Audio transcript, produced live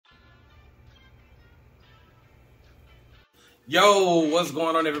Yo, what's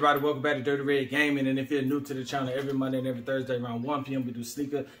going on, everybody? Welcome back to Dirty Red Gaming. And if you're new to the channel, every Monday and every Thursday around 1 p.m. we do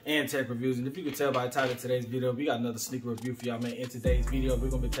sneaker and tech reviews. And if you can tell by the title of today's video, we got another sneaker review for y'all, man. In today's video, we're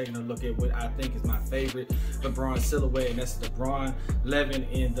gonna be taking a look at what I think is my favorite LeBron silhouette, and that's the LeBron 11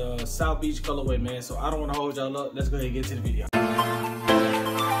 in the South Beach colorway, man. So I don't want to hold y'all up. Let's go ahead and get to the video.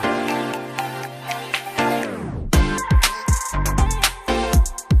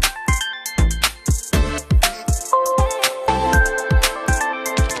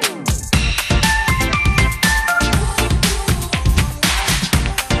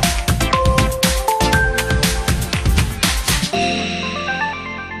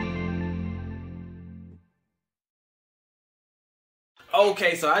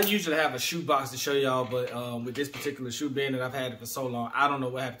 Okay, so I usually have a shoe box to show y'all, but with this particular shoe being that I've had it for so long, I don't know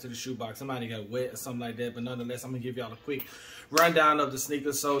what happened to the shoe box. Somebody got wet or something like that, but nonetheless, I'm gonna give y'all a quick rundown of the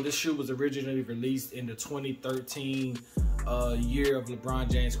sneaker. So this shoe was originally released in the 2013 year of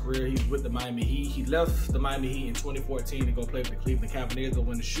LeBron James' career. He was with the Miami Heat. He left the Miami Heat in 2014 to go play with the Cleveland Cavaliers, but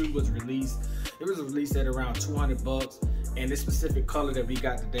when the shoe was released, it was released at around 200 bucks. And this specific color that we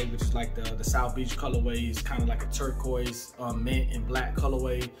got today, which is like the South Beach colorway, is kind of like a turquoise, mint and black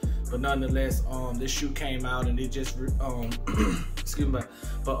colorway. But nonetheless, this shoe came out and it just, excuse me,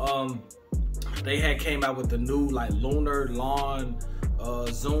 but they had came out with the new like lunar lawn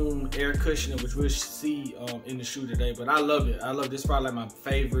zoom air cushioning, which we'll see in the shoe today. But I love it. I love this. Probably like my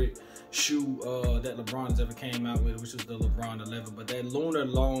favorite shoe that LeBron's ever came out with, which is the LeBron 11. But that lunar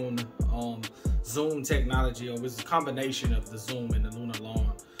lawn zoom technology, or it's a combination of the zoom and the lunar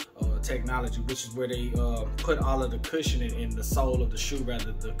lawn technology, which is where they put all of the cushioning in the sole of the shoe,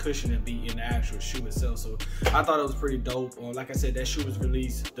 rather the cushioning be in the actual shoe itself. So I thought it was pretty dope. Like I said, that shoe was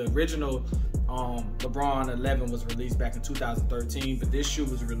released, the original LeBron 11 was released back in 2013, but this shoe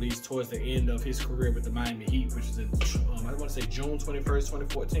was released towards the end of his career with the Miami Heat, which is in I want to say June 21st,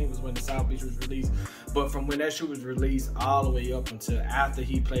 2014 was when the South Beach was released. But from when that shoe was released all the way up until after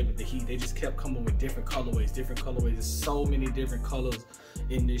he played with the Heat, they just kept coming with different colorways. There's so many different colors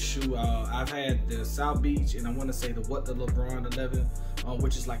in this shoe. I've had the South Beach, and I want to say the LeBron 11,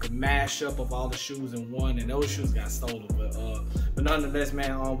 which is like a mashup of all the shoes in one, and those shoes got stolen. But nonetheless,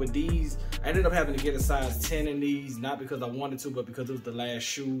 man, with these, I ended up having to get a size 10 in these, not because I wanted to, but because it was the last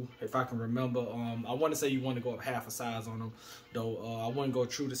shoe, if I can remember. I want to say you want to go up half a size on them, though. I wouldn't go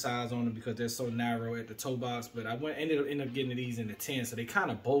true to size on them because they're so narrow at the toe box. But I ended up getting these in the 10, so they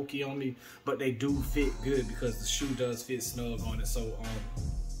kind of bulky on me, but they do fit good because the shoe does fit snug on it. So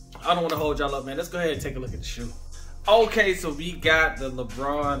I don't want to hold y'all up, man. Let's go ahead and take a look at the shoe. Okay, so we got the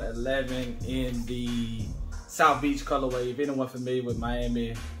LeBron 11 in the South Beach colorway. If anyone familiar with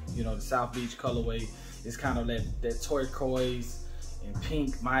Miami, you know, the South Beach colorway is kind of that turquoise and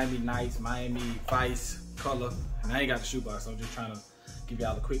pink Miami Nights, Miami Vice color. And I ain't got the shoe box, so I'm just trying to give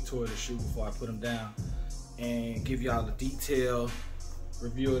y'all a quick tour of the shoe before I put them down and give y'all a detailed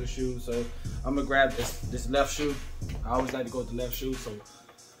review of the shoe. So I'm gonna grab this left shoe. I always like to go with the left shoe, so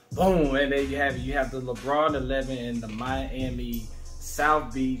boom, and there you have it. You have the LeBron 11 in the Miami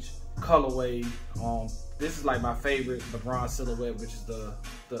South Beach colorway. This is like my favorite LeBron silhouette, which is the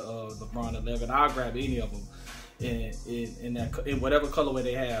LeBron 11. I'll grab any of them in whatever colorway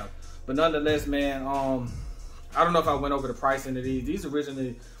they have. But nonetheless, man, I don't know if I went over the pricing of these. These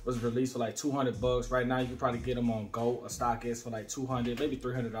originally was released for like 200 bucks. Right now, you can probably get them on Go or StockX for like 200, maybe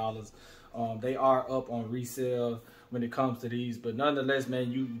 $300. They are up on resale when it comes to these, but nonetheless, man,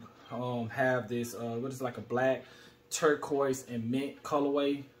 you have this what is like a black, turquoise, and mint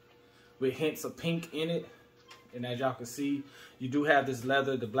colorway with hints of pink in it. And as y'all can see, you do have this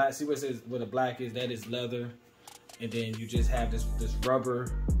leather, the black. See what it says where the black is? That is leather. And then you just have this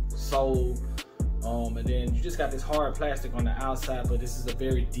rubber sole. And then you just got this hard plastic on the outside, but this is a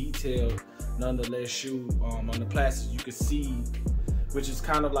very detailed, nonetheless, shoe. On the plastic, you can see, which is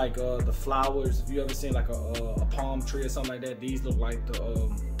kind of like the flowers. If you ever seen like a palm tree or something like that, these look like the,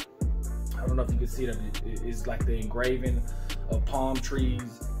 I don't know if you can see them. It's like the engraving of palm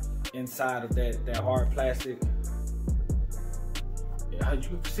trees inside of that hard plastic. Yeah, you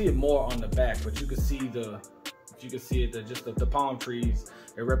can see it more on the back, but you can see just the palm trees.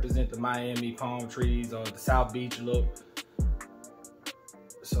 They represent the Miami palm trees or the South Beach look.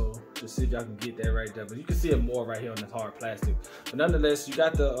 So just see if y'all can get that right there, but you can see it more right here on this hard plastic. But nonetheless, you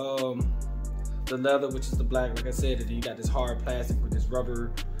got the leather, which is the black, like I said, and then you got this hard plastic with this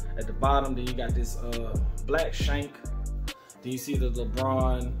rubber at the bottom. Then you got this black shank. Then you see the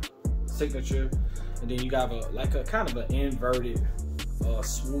LeBron signature, and then you got a kind of an inverted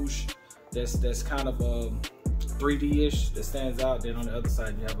swoosh that's kind of 3D-ish that stands out. Then on the other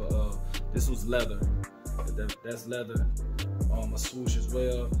side you have this was leather. That's leather. a swoosh as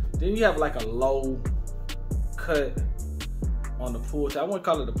well. Then you have like a low cut on the pull tab. I wouldn't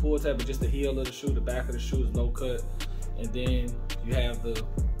call it the pull tab, but just the heel of the shoe, the back of the shoe is low cut. And then you have the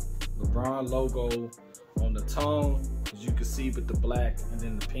LeBron logo on the tongue, as you can see, with the black and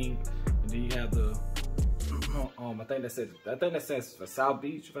then the pink. And then you have the I think that says for South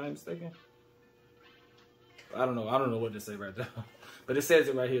Beach, if I'm not mistaken. I don't know what to say right there. But it says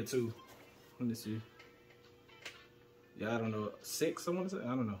it right here too. Let me see. Yeah, I don't know. 6, I want to say? I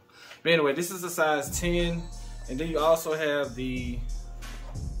don't know. But anyway, this is a size 10. And then you also have the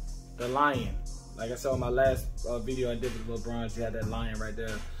lion. Like I said on my last video I did with LeBron, you had that lion right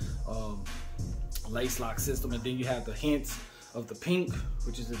there. Lace lock system. And then you have the hints of the pink,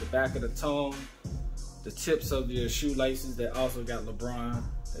 which is at the back of the tongue. The tips of your shoelaces that also got LeBron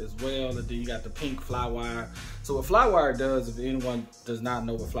as well. And then you got the pink Flywire. So what Flywire does, if anyone does not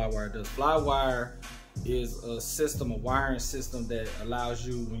know what Flywire does, Flywire is a system, a wiring system that allows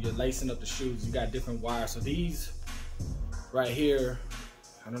you, when you're lacing up the shoes, you got different wires. So these right here,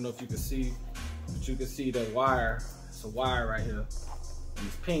 I don't know if you can see, but you can see the wire. It's a wire right here, and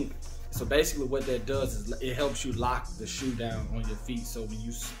it's pink. So basically what that does is it helps you lock the shoe down on your feet. So when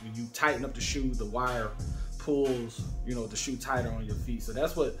you tighten up the shoe, the wire pulls, you know, the shoe tighter on your feet. So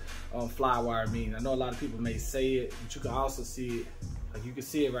that's what Flywire means. I know a lot of people may say it, but you can also see it, like you can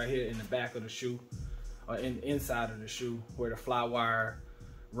see it right here in the back of the shoe, or inside of the shoe, where the Flywire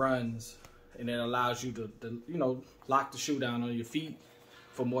runs, and it allows you to you know, lock the shoe down on your feet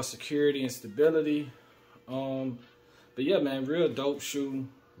for more security and stability. But yeah, man, real dope shoe.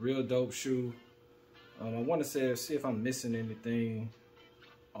 Real dope shoe. I want to see if I'm missing anything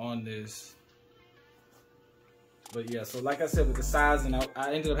on this. But yeah, so like I said, with the size, and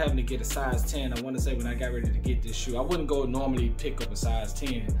I ended up having to get a size 10. I want to say when I got ready to get this shoe, I wouldn't go normally pick up a size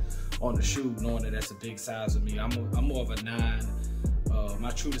 10 on the shoe, knowing that that's a big size of me. I'm more of a 9. My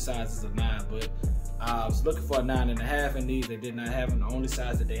true to size is a 9, but I was looking for a 9.5 in these. They did not have them. The only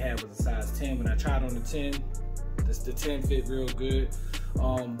size that they had was a size 10. When I tried on the 10, the 10 fit real good.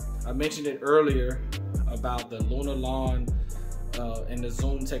 I mentioned it earlier about the Lunar Lawn and the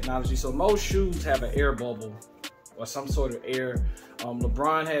zoom technology. So most shoes have an air bubble or some sort of air.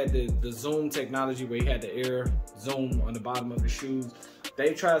 LeBron had the zoom technology where he had the air zoom on the bottom of the shoes.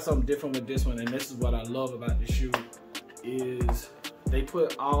 They tried something different with this one, and this is what I love about the shoe, is they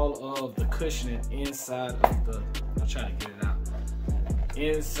put all of the cushioning inside of the, I'll try to get it out,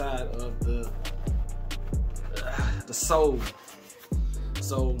 inside of the sole.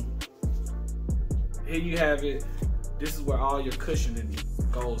 So here you have it. This is where all your cushioning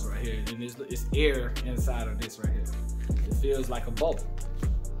goes right here, and it's air inside of this right here. It feels like a bubble,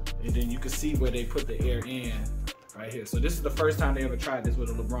 and then you can see where they put the air in right here. So this is the first time they ever tried this with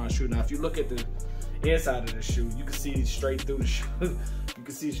a LeBron shoe. Now if you look at the inside of the shoe, you can see straight through the shoe. You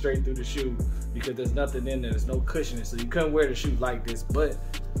can see straight through the shoe because there's nothing in there. There's no cushioning, so you couldn't wear the shoe like this. But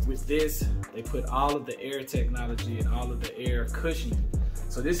with this, they put all of the air technology and all of the air cushioning.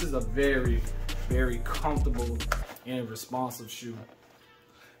 So this is a very, very comfortable and responsive shoe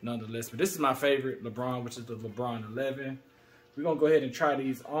nonetheless. But this is my favorite LeBron, which is the LeBron 11. We're gonna go ahead and try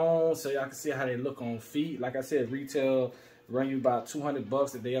these on so y'all can see how they look on feet. Like I said, retail run you about 200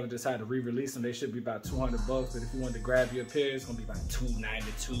 bucks. If they ever decide to re-release them, they should be about 200 bucks. But if you want to grab your pair, it's gonna be about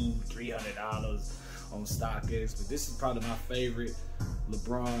 $292, $300 on StockX. But this is probably my favorite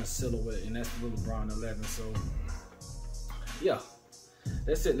LeBron silhouette, and that's the LeBron 11. So yeah,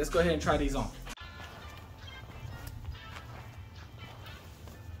 that's it. Let's go ahead and try these on.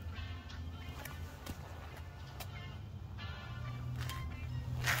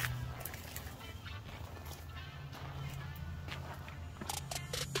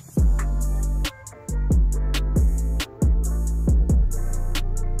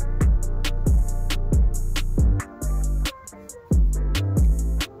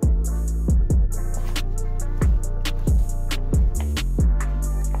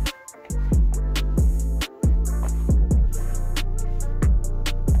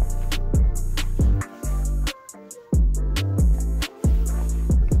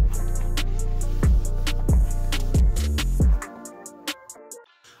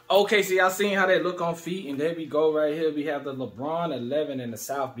 Okay, so y'all seen how they look on feet, and there we go right here. We have the LeBron 11 in the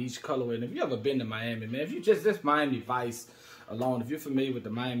South Beach colorway. And if you ever been to Miami, man, if you just this Miami Vice alone, if you're familiar with the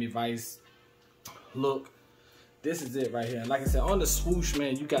Miami Vice look, this is it right here. And like I said, on the swoosh,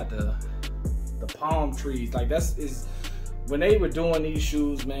 man, you got the palm trees. Like when they were doing these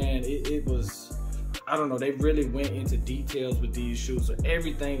shoes, man, it was, I don't know, they really went into details with these shoes. So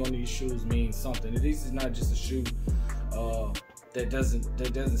everything on these shoes means something. This is not just a shoe that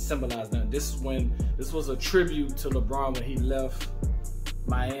doesn't symbolize nothing. This was a tribute to LeBron when he left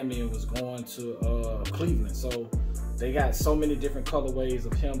Miami and was going to Cleveland. So they got so many different colorways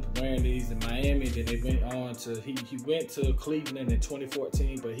of him wearing these in Miami. Then they went on to he went to Cleveland in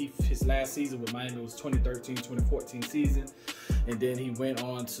 2014, but his last season with Miami was 2013-2014 season. And then he went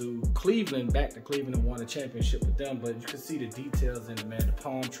on to Cleveland, back to Cleveland, and won a championship with them. But you can see the details in it, man. The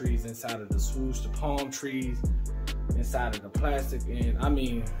palm trees inside of the swoosh, the palm trees inside of the plastic. And I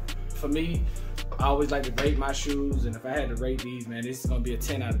mean, for me, I always like to rate my shoes. And if I had to rate these, man, this is going to be a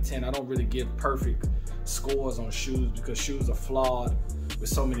 10 out of 10. I don't really give perfect scores on shoes because shoes are flawed with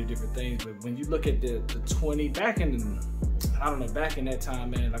so many different things. But when you look at the 20, back in that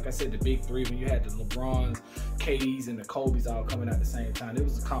time, man, like I said, the big three, when you had the LeBrons, KDs, and the Kobe's all coming out at the same time, it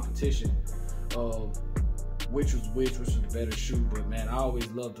was a competition of which was the better shoe. But man, I always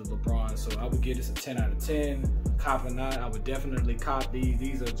loved the LeBron, so I would give this a 10 out of 10. Cop or not, I would definitely cop these.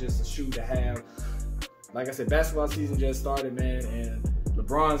 These are just a shoe to have. Like I said, basketball season just started, man, and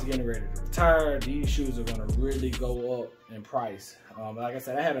LeBron's getting ready to retire. These shoes are gonna really go up in price. Like I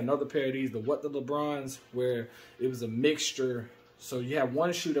said, I had another pair of these, the What the LeBrons, where it was a mixture. So you have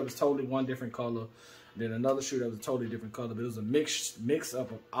one shoe that was totally one different color, then another shoe that was a totally different color, but it was a mix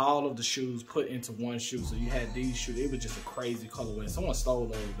up of all of the shoes put into one shoe. So you had these shoes. It was just a crazy colorway. Someone stole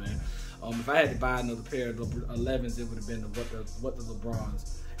those, man. If I had to buy another pair of 11s, it would have been the What the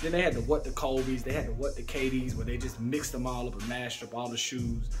LeBrons. Then they had the What the Kobe's, they had the What the KD's, where they just mixed them all up and mashed up all the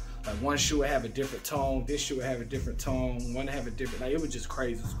shoes. Like one shoe would have a different tone, this shoe would have a different tone, one would have a different, like it was just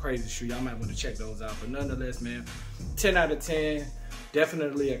crazy. It was a crazy shoe. Y'all might want to check those out. But nonetheless, man, 10 out of 10,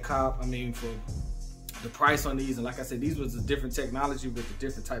 definitely a cop. I mean, for the price on these, and like I said, these was a different technology with the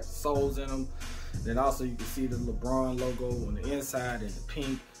different types of soles in them. Then also you can see the LeBron logo on the inside and the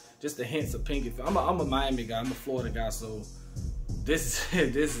pink, just the hints of pink. I'm a Miami guy, I'm a Florida guy, so this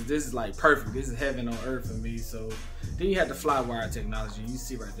is like perfect. This is heaven on earth for me. So then you have the fly wire technology. You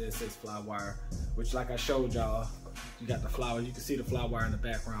see right there, it says fly wire, which like I showed y'all, you got the fly wire. You can see the fly wire in the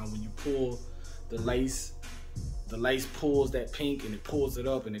background. When you pull the lace pulls that pink and it pulls it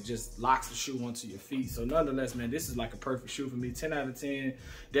up and it just locks the shoe onto your feet. So nonetheless, man, this is like a perfect shoe for me. 10 out of 10.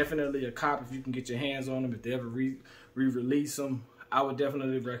 Definitely a cop if you can get your hands on them. If they ever re-release them, I would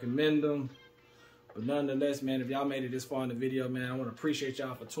definitely recommend them. But nonetheless, man, if y'all made it this far in the video, man, I want to appreciate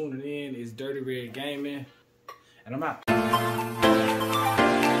y'all for tuning in. It's Dirty Red Gaming, and I'm out.